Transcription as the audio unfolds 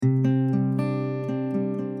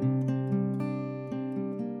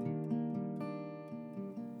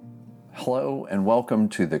Hello and welcome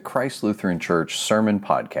to the Christ Lutheran Church Sermon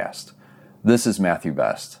Podcast. This is Matthew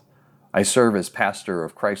Best. I serve as pastor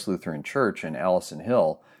of Christ Lutheran Church in Allison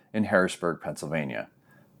Hill in Harrisburg, Pennsylvania.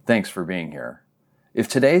 Thanks for being here. If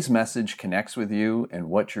today's message connects with you and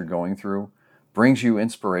what you're going through, brings you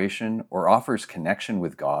inspiration, or offers connection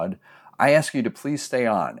with God, I ask you to please stay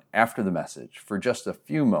on after the message for just a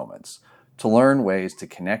few moments to learn ways to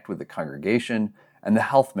connect with the congregation and the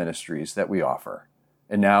health ministries that we offer.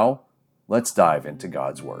 And now, let's dive into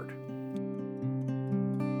God's Word.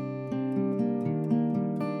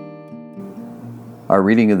 Our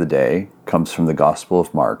reading of the day comes from the Gospel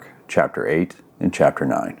of Mark, chapter 8 and chapter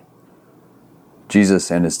 9. Jesus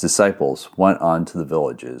and his disciples went on to the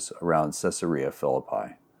villages around Caesarea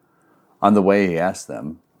Philippi. On the way he asked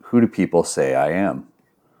them, "Who do people say I am?"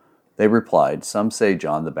 They replied, "Some say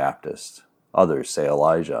John the Baptist, others say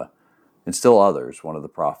Elijah, and still others one of the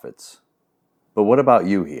prophets." "But what about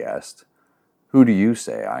you?" he asked. "Who do you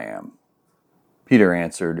say I am?" Peter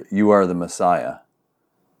answered, "You are the Messiah."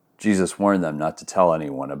 Jesus warned them not to tell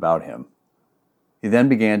anyone about him. He then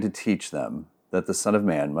began to teach them that the Son of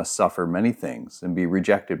Man must suffer many things and be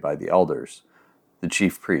rejected by the elders, the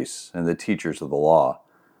chief priests, and the teachers of the law,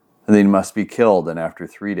 and that he must be killed and after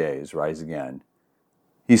 3 days rise again.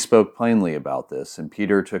 He spoke plainly about this, and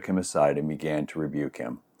Peter took him aside and began to rebuke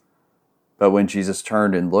him. But when Jesus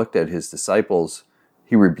turned and looked at his disciples,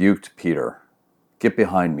 he rebuked Peter. "Get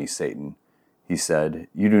behind me, Satan," he said.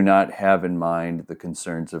 "You do not have in mind the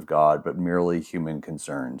concerns of God, but merely human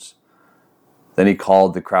concerns." Then he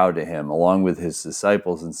called the crowd to him, along with his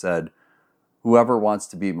disciples, and said, "Whoever wants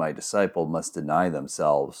to be my disciple must deny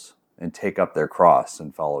themselves and take up their cross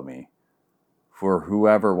and follow me. For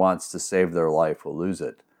whoever wants to save their life will lose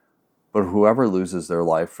it, but whoever loses their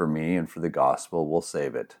life for me and for the gospel will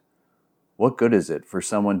save it. What good is it for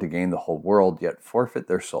someone to gain the whole world yet forfeit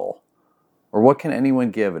their soul? Or what can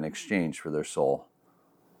anyone give in exchange for their soul?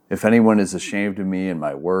 If anyone is ashamed of me and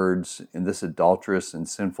my words in this adulterous and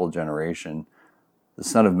sinful generation, the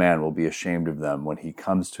Son of Man will be ashamed of them when he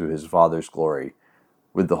comes to his Father's glory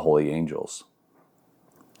with the holy angels."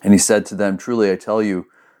 And he said to them, "Truly I tell you,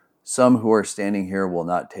 some who are standing here will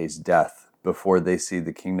not taste death before they see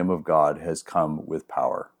the kingdom of God has come with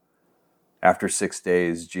power." After 6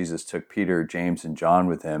 days, Jesus took Peter, James, and John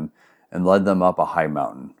with him and led them up a high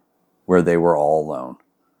mountain, where they were all alone.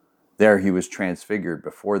 There he was transfigured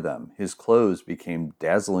before them. His clothes became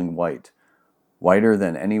dazzling white, whiter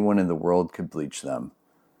than anyone in the world could bleach them.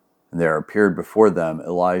 And there appeared before them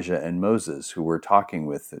Elijah and Moses, who were talking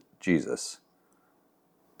with Jesus.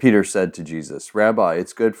 Peter said to Jesus, "Rabbi,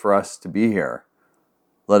 it's good for us to be here.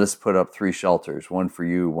 Let us put up 3 shelters, one for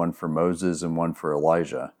you, one for Moses, and one for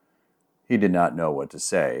Elijah." He did not know what to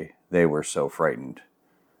say. They were so frightened.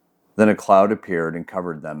 Then a cloud appeared and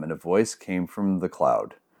covered them, and a voice came from the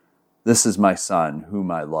cloud. "This is my son, whom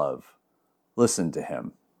I love. Listen to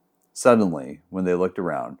him." Suddenly, when they looked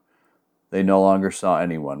around, they no longer saw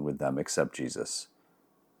anyone with them except Jesus.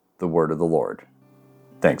 The word of the Lord.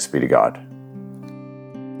 Thanks be to God.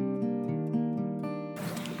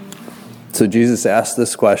 So Jesus asked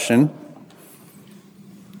this question,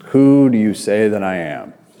 "Who do you say that I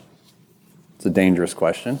am?" It's a dangerous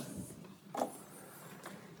question.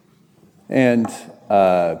 And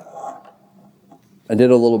I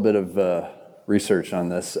did a little bit of research on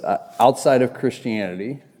this. Outside of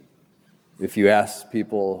Christianity, if you ask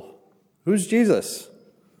people, "Who's Jesus?"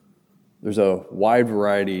 there's a wide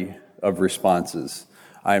variety of responses.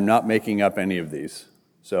 I am not making up any of these.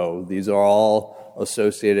 So these are all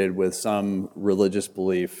associated with some religious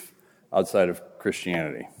belief outside of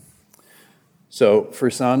Christianity. So for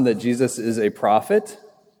some, that Jesus is a prophet,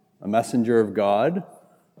 a messenger of God,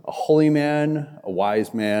 a holy man, a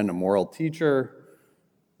wise man, a moral teacher,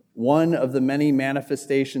 one of the many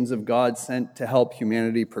manifestations of God sent to help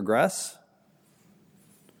humanity progress,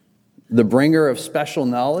 the bringer of special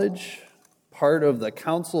knowledge, part of the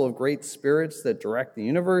council of great spirits that direct the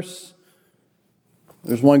universe.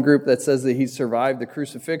 There's one group that says that he survived the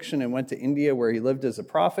crucifixion and went to India where he lived as a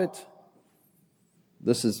prophet.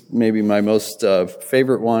 This is maybe my most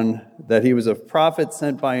favorite one, that he was a prophet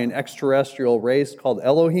sent by an extraterrestrial race called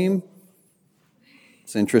Elohim.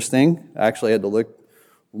 It's interesting. I actually had to look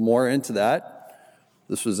more into that.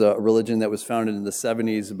 This was a religion that was founded in the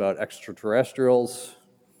 70s about extraterrestrials.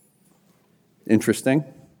 Interesting,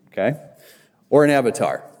 okay? Or an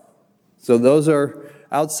avatar. So those are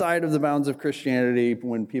outside of the bounds of Christianity.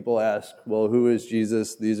 When people ask, well, who is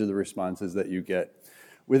Jesus? These are the responses that you get.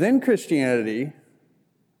 Within Christianity,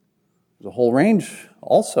 there's a whole range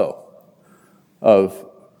also of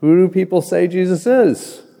who do people say Jesus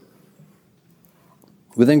is?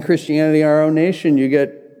 Within Christianity, our own nation, you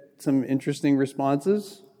get some interesting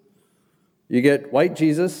responses. You get white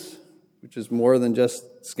Jesus, which is more than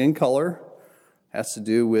just skin color. It has to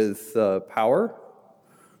do with power,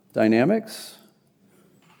 dynamics.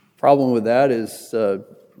 Problem with that is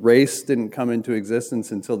race didn't come into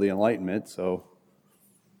existence until the Enlightenment, so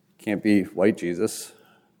it can't be white Jesus.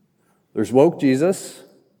 There's woke Jesus,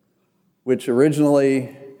 which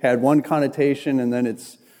originally had one connotation, and then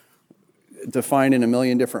it's defined in a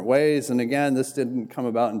million different ways. And again, this didn't come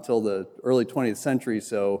about until the early 20th century,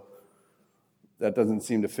 so that doesn't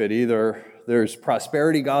seem to fit either. There's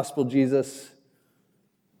prosperity gospel Jesus,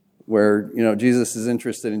 where, Jesus is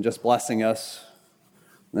interested in just blessing us.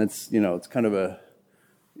 That's, it's kind of a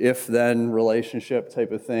if-then relationship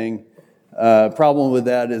type of thing. Problem with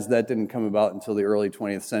that is that didn't come about until the early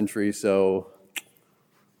 20th century, so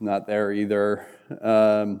not there either.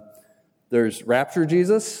 There's rapture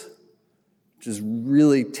Jesus, which is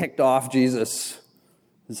really ticked off Jesus.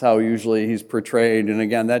 This is how usually he's portrayed. And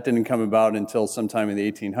again, that didn't come about until sometime in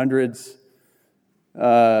the 1800s.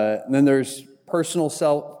 And then there's personal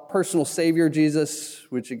Savior Jesus,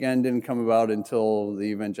 which again didn't come about until the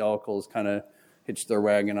evangelicals kind of hitched their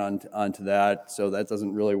wagon onto that. So that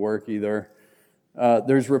doesn't really work either.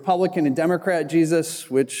 There's Republican and Democrat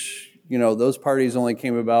Jesus, which, those parties only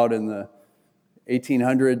came about in the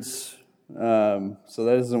 1800s. So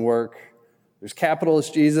that doesn't work. There's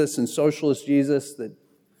capitalist Jesus and socialist Jesus. That,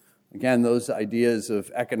 again, those ideas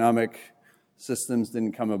of economic systems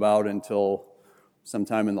didn't come about until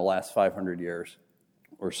sometime in the last 500 years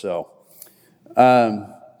or so.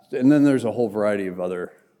 And then there's a whole variety of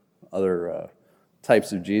other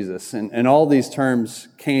types of Jesus. And all these terms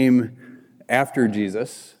came after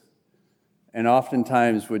Jesus. And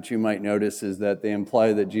oftentimes what you might notice is that they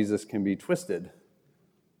imply that Jesus can be twisted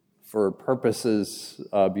for purposes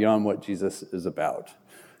beyond what Jesus is about.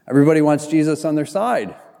 Everybody wants Jesus on their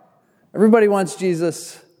side. Everybody wants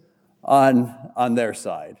Jesus on their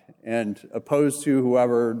side and opposed to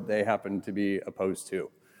whoever they happen to be opposed to.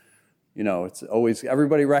 It's always,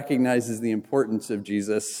 everybody recognizes the importance of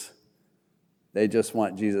Jesus. They just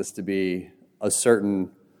want Jesus to be a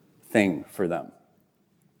certain thing for them.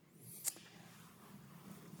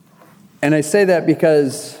 And I say that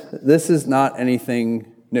because this is not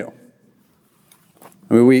anything new.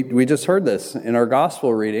 I mean, we just heard this in our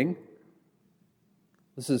gospel reading.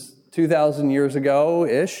 This is 2,000 years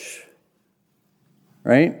ago-ish,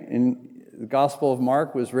 right? And the Gospel of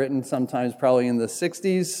Mark was written sometimes probably in the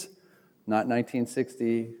 60s, not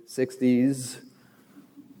 1960, 60s.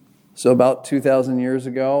 So about 2,000 years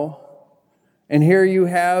ago. And here you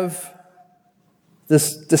have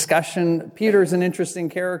this discussion. Peter's an interesting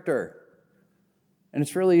character. And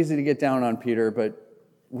it's really easy to get down on Peter, but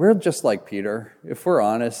we're just like Peter, if we're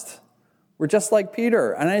honest. We're just like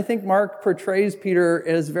Peter. And I think Mark portrays Peter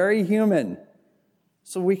as very human,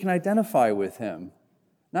 so we can identify with him.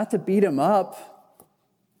 Not to beat him up,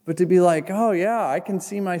 but to be like, oh yeah, I can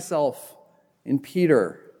see myself in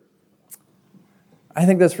Peter. I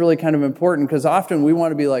think that's really kind of important, because often we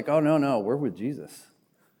want to be like, oh no, we're with Jesus,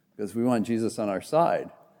 because we want Jesus on our side.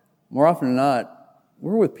 More often than not,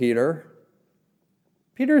 we're with Peter.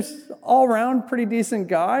 Peter's all around pretty decent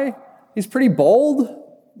guy. He's pretty bold,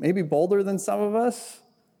 maybe bolder than some of us.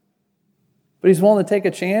 But he's willing to take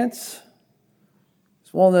a chance.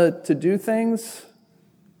 He's willing to do things.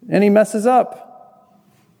 And he messes up.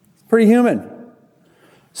 It's pretty human.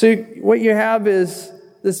 So what you have is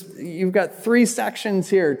this. You've got three sections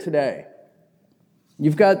here today.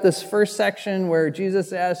 You've got this first section where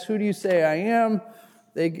Jesus asks, who do you say I am?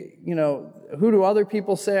 Who do other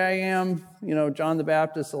people say I am? John the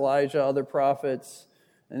Baptist, Elijah, other prophets.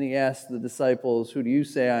 And he asks the disciples, who do you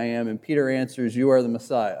say I am? And Peter answers, you are the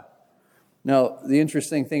Messiah. Now, the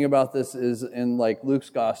interesting thing about this is in Luke's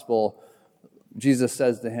gospel, Jesus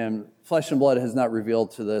says to him, flesh and blood has not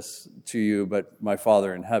revealed this to you, but my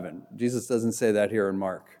Father in heaven. Jesus doesn't say that here in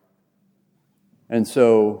Mark. And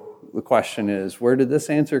so the question is, where did this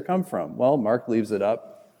answer come from? Well, Mark leaves it up.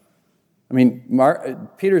 I mean,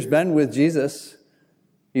 Peter's been with Jesus.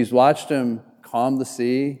 He's watched him calm the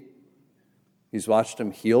sea. He's watched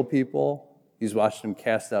him heal people. He's watched him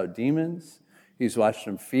cast out demons. He's watched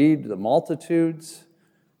him feed the multitudes.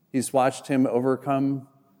 He's watched him overcome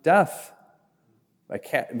death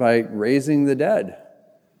by raising the dead.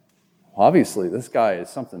 Obviously, this guy is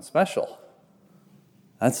something special.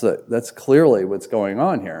 That's clearly what's going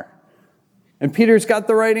on here. And Peter's got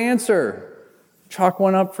the right answer. Chalk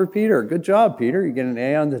one up for Peter. Good job, Peter. You get an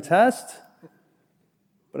A on the test.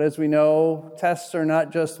 But as we know, tests are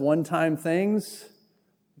not just one-time things.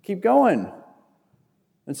 Keep going.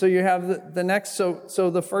 And so you have the next, so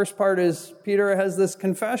the first part is Peter has this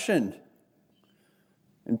confession.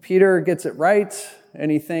 And Peter gets it right,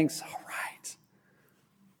 and he thinks, all right,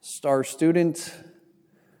 star student,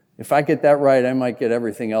 if I get that right, I might get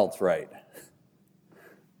everything else right.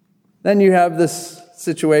 Then you have this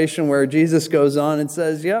situation where Jesus goes on and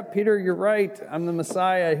says, yep, Peter, you're right. I'm the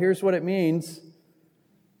Messiah. Here's what it means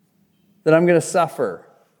that I'm going to suffer.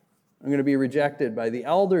 I'm going to be rejected by the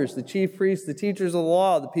elders, the chief priests, the teachers of the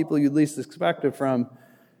law, the people you least expect it from,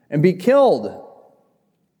 and be killed.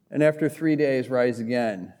 And after 3 days, rise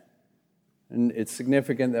again. And it's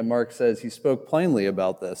significant that Mark says he spoke plainly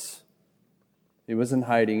about this. He wasn't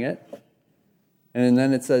hiding it. And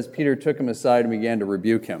then it says Peter took him aside and began to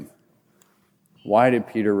rebuke him. Why did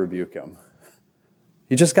Peter rebuke him?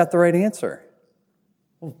 He just got the right answer.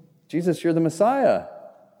 Well, Jesus, you're the Messiah.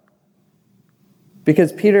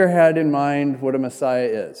 Because Peter had in mind what a Messiah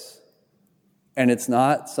is. And it's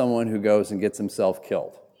not someone who goes and gets himself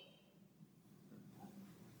killed.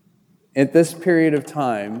 At this period of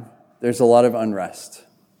time, there's a lot of unrest.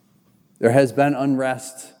 There has been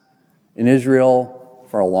unrest in Israel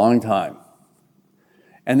for a long time.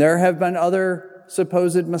 And there have been other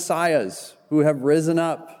supposed messiahs who have risen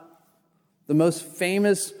up. The most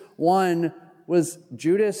famous one was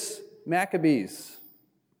Judas Maccabees,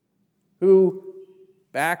 who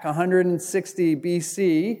back 160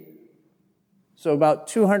 BC, so about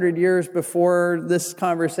 200 years before this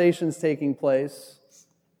conversation's taking place,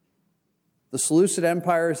 the Seleucid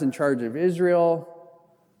Empire is in charge of Israel.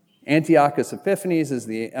 Antiochus Epiphanes is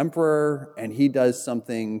the emperor, and he does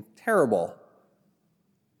something terrible.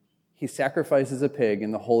 He sacrifices a pig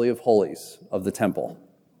in the Holy of Holies of the temple,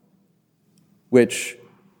 which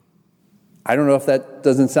I don't know if that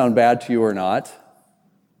doesn't sound bad to you or not,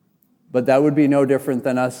 but that would be no different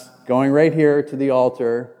than us going right here to the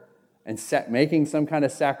altar and making some kind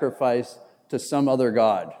of sacrifice to some other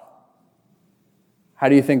god. How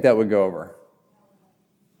do you think that would go over?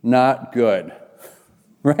 Not good,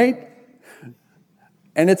 right?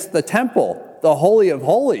 And it's the temple, the Holy of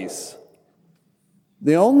Holies.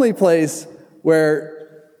 The only place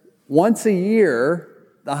where once a year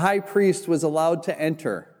the high priest was allowed to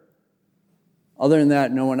enter. Other than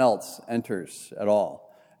that, no one else enters at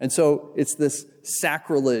all. And so it's this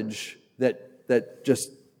sacrilege that just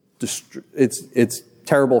it's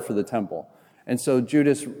terrible for the temple. And so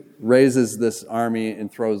Judas raises this army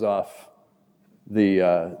and throws off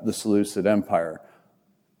the Seleucid Empire.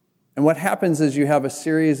 And what happens is you have a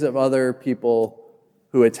series of other people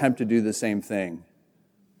who attempt to do the same thing.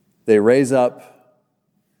 They raise up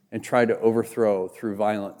and try to overthrow through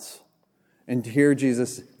violence. And here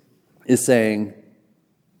Jesus is saying,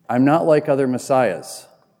 I'm not like other messiahs.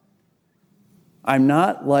 I'm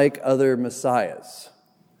not like other messiahs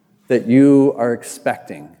that you are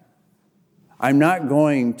expecting. I'm not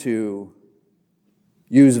going to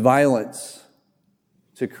use violence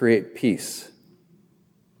to create peace.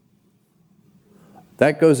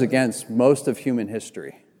 That goes against most of human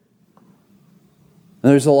history.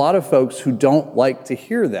 And there's a lot of folks who don't like to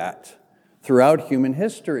hear that throughout human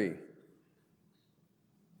history.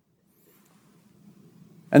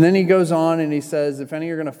 And then he goes on and he says, if any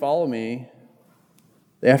are going to follow me,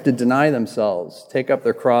 they have to deny themselves, take up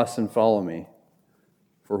their cross and follow me.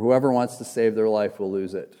 For whoever wants to save their life will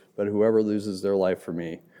lose it, but whoever loses their life for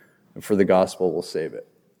me and for the gospel will save it.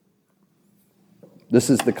 This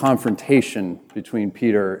is the confrontation between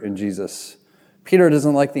Peter and Jesus. Peter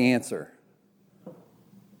doesn't like the answer.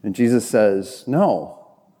 And Jesus says, no,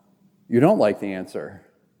 you don't like the answer.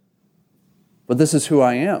 But this is who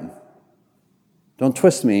I am. Don't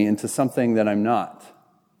twist me into something that I'm not.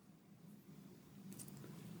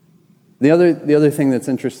 The other thing that's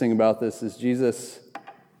interesting about this is Jesus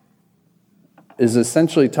is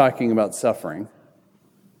essentially talking about suffering.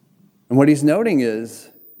 And what he's noting is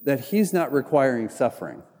that he's not requiring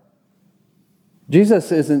suffering.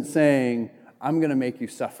 Jesus isn't saying, I'm going to make you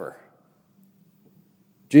suffer.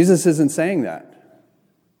 Jesus isn't saying that.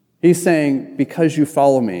 He's saying, because you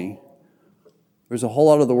follow me, there's a whole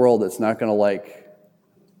lot of the world that's not going to like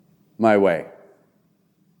my way.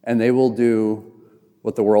 And they will do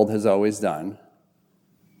what the world has always done,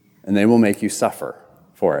 and they will make you suffer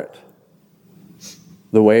for it.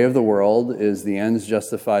 The way of the world is the ends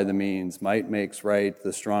justify the means. Might makes right,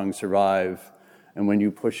 the strong survive. And when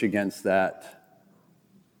you push against that,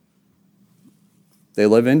 they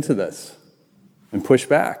live into this and push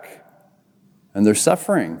back. And they're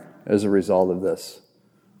suffering as a result of this.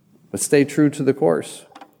 But stay true to the course.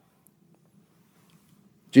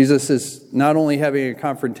 Jesus is not only having a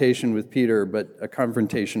confrontation with Peter, but a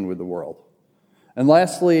confrontation with the world. And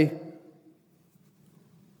lastly,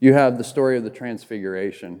 you have the story of the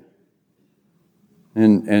Transfiguration.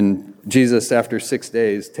 And Jesus, after 6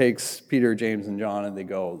 days, takes Peter, James, and John, and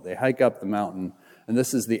they hike up the mountain. And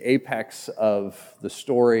this is the apex of the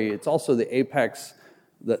story. It's also the apex,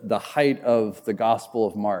 the height of the Gospel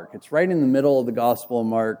of Mark. It's right in the middle of the Gospel of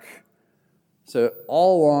Mark. So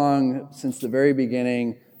all along, since the very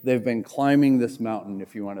beginning, they've been climbing this mountain,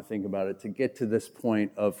 if you want to think about it, to get to this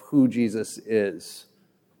point of who Jesus is.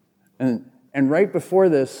 And right before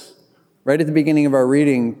this, right at the beginning of our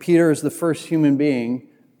reading, Peter is the first human being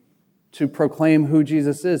to proclaim who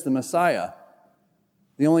Jesus is, the Messiah.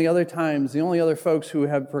 The only other folks who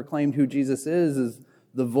have proclaimed who Jesus is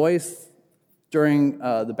the voice during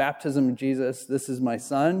the baptism of Jesus, "This is my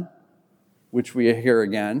son," which we hear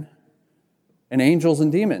again, and angels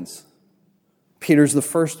and demons. Peter's the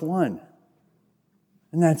first one.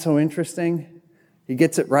 Isn't that so interesting? He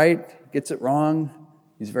gets it right, gets it wrong.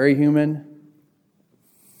 He's very human.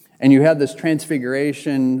 And you have this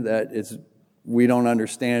transfiguration that we don't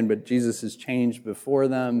understand, but Jesus is changed before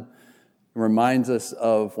them. It reminds us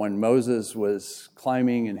of when Moses was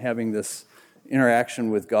climbing and having this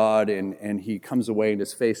interaction with God, and he comes away and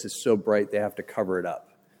his face is so bright they have to cover it up.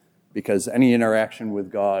 Because any interaction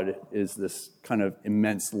with God is this kind of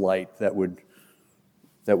immense light that would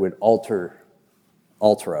alter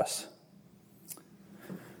us.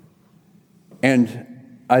 And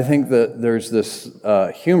I think that there's this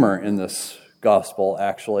humor in this gospel,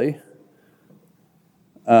 actually.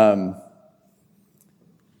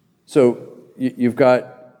 So you've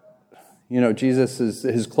got, Jesus,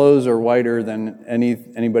 his clothes are whiter than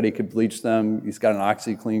anybody could bleach them. He's got an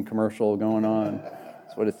OxyClean commercial going on.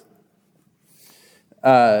 That's what it's.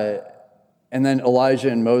 And then Elijah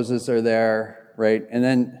and Moses are there, right?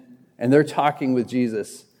 And they're talking with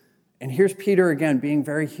Jesus. And here's Peter again, being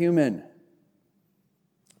very human.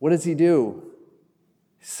 What does he do?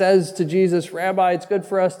 He says to Jesus, "Rabbi, it's good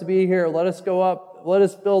for us to be here. Let us go up. Let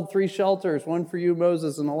us build 3 shelters, one for you,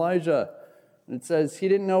 Moses, and Elijah." And it says he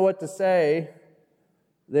didn't know what to say.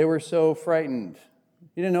 They were so frightened.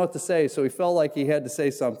 He didn't know what to say, so he felt like he had to say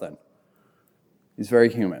something. He's very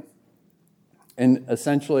human. And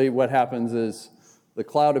essentially what happens is the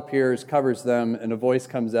cloud appears, covers them, and a voice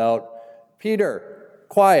comes out, "Peter,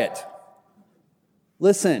 quiet.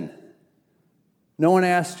 Listen. No one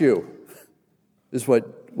asked you," is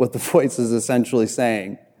what the voice is essentially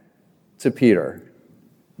saying to Peter.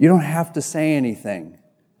 You don't have to say anything.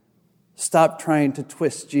 Stop trying to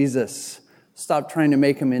twist Jesus. Stop trying to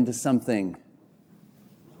make him into something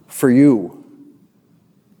for you.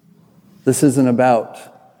 This isn't about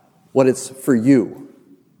what it's for you,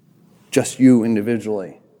 just you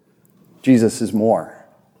individually. Jesus is more.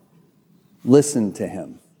 Listen to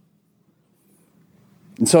him.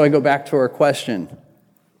 And so I go back to our question.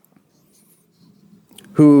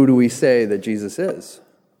 Who do we say that Jesus is?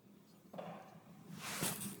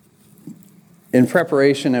 In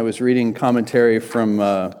preparation, I was reading commentary from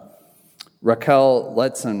Raquel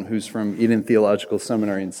Letzen, who's from Eden Theological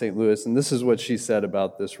Seminary in St. Louis, and this is what she said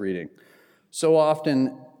about this reading. "So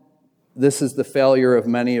often, this is the failure of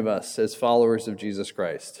many of us as followers of Jesus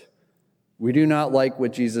Christ. We do not like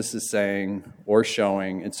what Jesus is saying or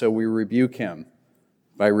showing, and so we rebuke him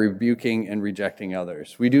by rebuking and rejecting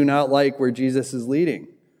others. We do not like where Jesus is leading,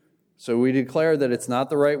 so we declare that it's not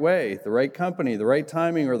the right way, the right company, the right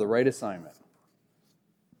timing, or the right assignment."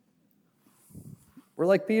 We're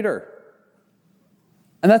like Peter.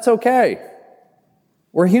 And that's okay.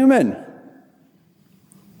 We're human.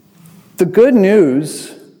 The good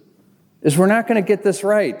news is we're not going to get this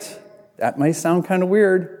right. That might sound kind of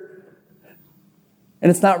weird. And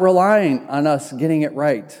it's not relying on us getting it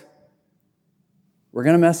right. We're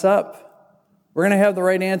going to mess up. We're going to have the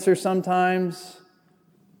right answer sometimes.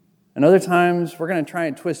 And other times, we're going to try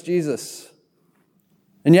and twist Jesus.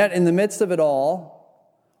 And yet, in the midst of it all,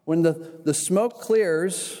 when the smoke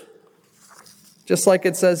clears, just like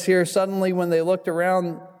it says here, suddenly when they looked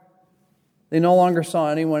around, they no longer saw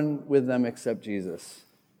anyone with them except Jesus.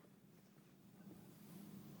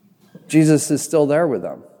 Jesus is still there with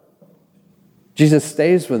them. Jesus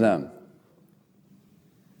stays with them.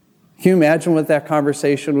 Can you imagine what that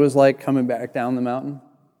conversation was like coming back down the mountain?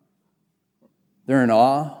 They're in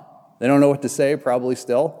awe. They don't know what to say, probably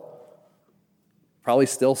still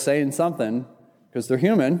saying something, because they're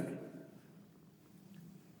human.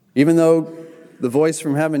 Even though the voice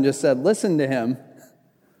from heaven just said, "Listen to him,"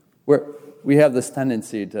 we have this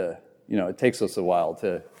tendency to, it takes us a while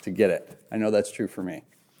to get it. I know that's true for me.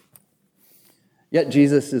 Yet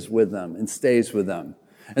Jesus is with them and stays with them.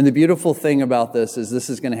 And the beautiful thing about this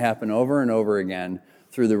is going to happen over and over again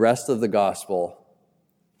through the rest of the gospel,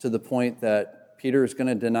 to the point that Peter is going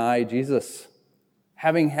to deny Jesus.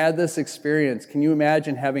 Having had this experience, can you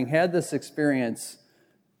imagine having had this experience,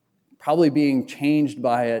 probably being changed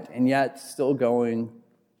by it, and yet still going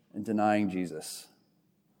and denying Jesus?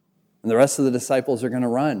 And the rest of the disciples are going to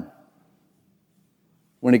run.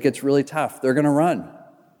 When it gets really tough, they're going to run.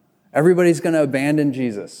 Everybody's going to abandon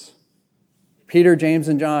Jesus. Peter, James,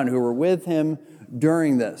 and John, who were with him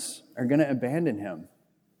during this, are going to abandon him.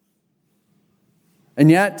 And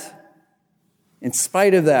yet, in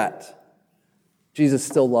spite of that, Jesus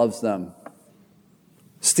still loves them.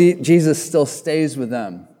 Jesus still stays with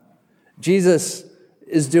them. Jesus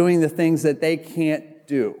is doing the things that they can't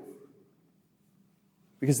do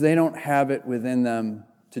because they don't have it within them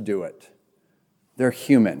to do it. They're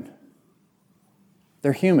human.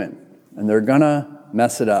 They're human, and they're going to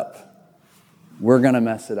mess it up. We're going to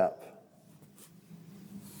mess it up.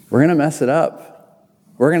 We're going to mess it up.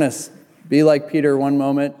 We're going to be like Peter one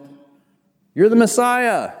moment. You're the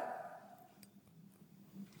Messiah.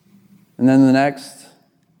 And then the next,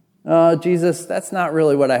 oh, Jesus, that's not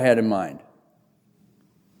really what I had in mind.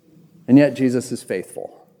 And yet Jesus is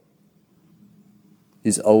faithful.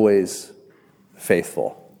 He's always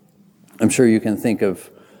faithful. I'm sure you can think of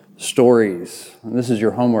stories. And this is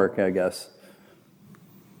your homework, I guess.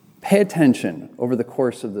 Pay attention over the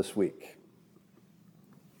course of this week.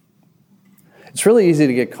 It's really easy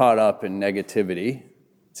to get caught up in negativity.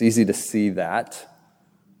 It's easy to see that,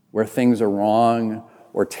 where things are wrong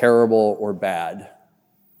or terrible or bad,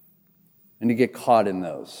 and to get caught in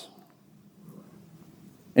those.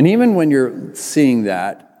 And even when you're seeing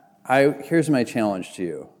that, here's my challenge to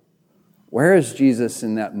you. Where is Jesus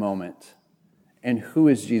in that moment? And who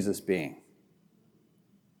is Jesus being?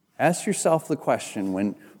 Ask yourself the question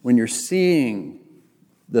when you're seeing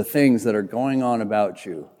the things that are going on about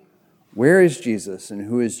you, where is Jesus and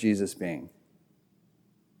who is Jesus being?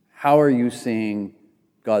 How are you seeing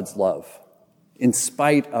God's love in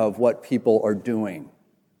spite of what people are doing?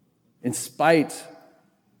 In spite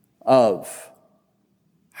of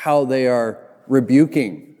how they are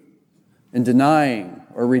rebuking and denying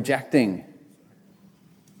or rejecting?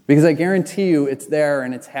 Because I guarantee you it's there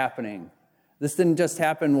and it's happening. This didn't just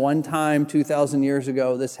happen one time 2,000 years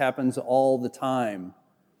ago. This happens all the time.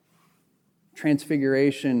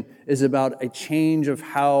 Transfiguration is about a change of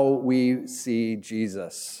how we see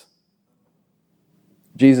Jesus.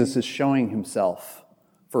 Jesus is showing himself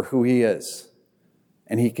for who he is,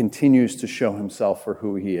 and he continues to show himself for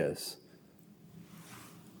who he is.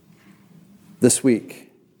 This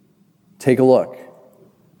week, take a look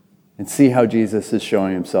and see how Jesus is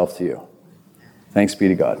showing himself to you. Thanks be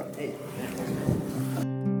to God.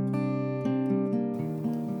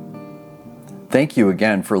 Thank you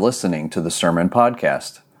again for listening to the Sermon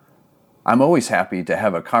Podcast. I'm always happy to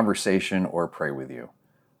have a conversation or pray with you.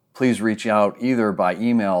 Please reach out either by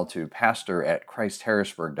email to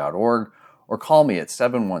pastor@christharrisburg.org or call me at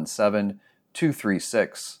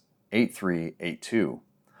 717-236-8382.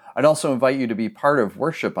 I'd also invite you to be part of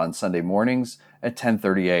worship on Sunday mornings at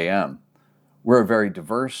 10:30 a.m. We're a very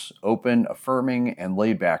diverse, open, affirming, and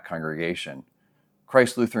laid-back congregation.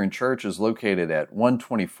 Christ Lutheran Church is located at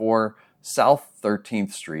 124 South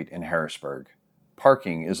 13th Street in Harrisburg.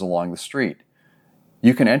 Parking is along the street.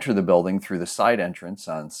 You can enter the building through the side entrance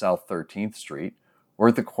on South 13th Street or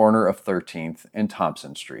at the corner of 13th and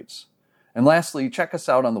Thompson Streets. And lastly, check us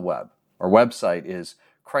out on the web. Our website is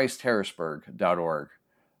christharrisburg.org.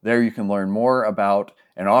 There you can learn more about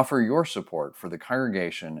and offer your support for the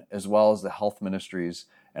congregation as well as the health ministries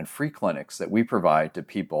and free clinics that we provide to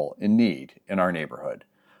people in need in our neighborhood.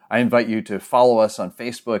 I invite you to follow us on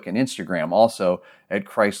Facebook and Instagram also at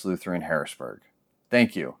Christ Lutheran Harrisburg.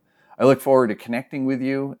 Thank you. I look forward to connecting with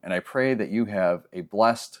you, and I pray that you have a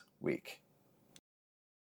blessed week.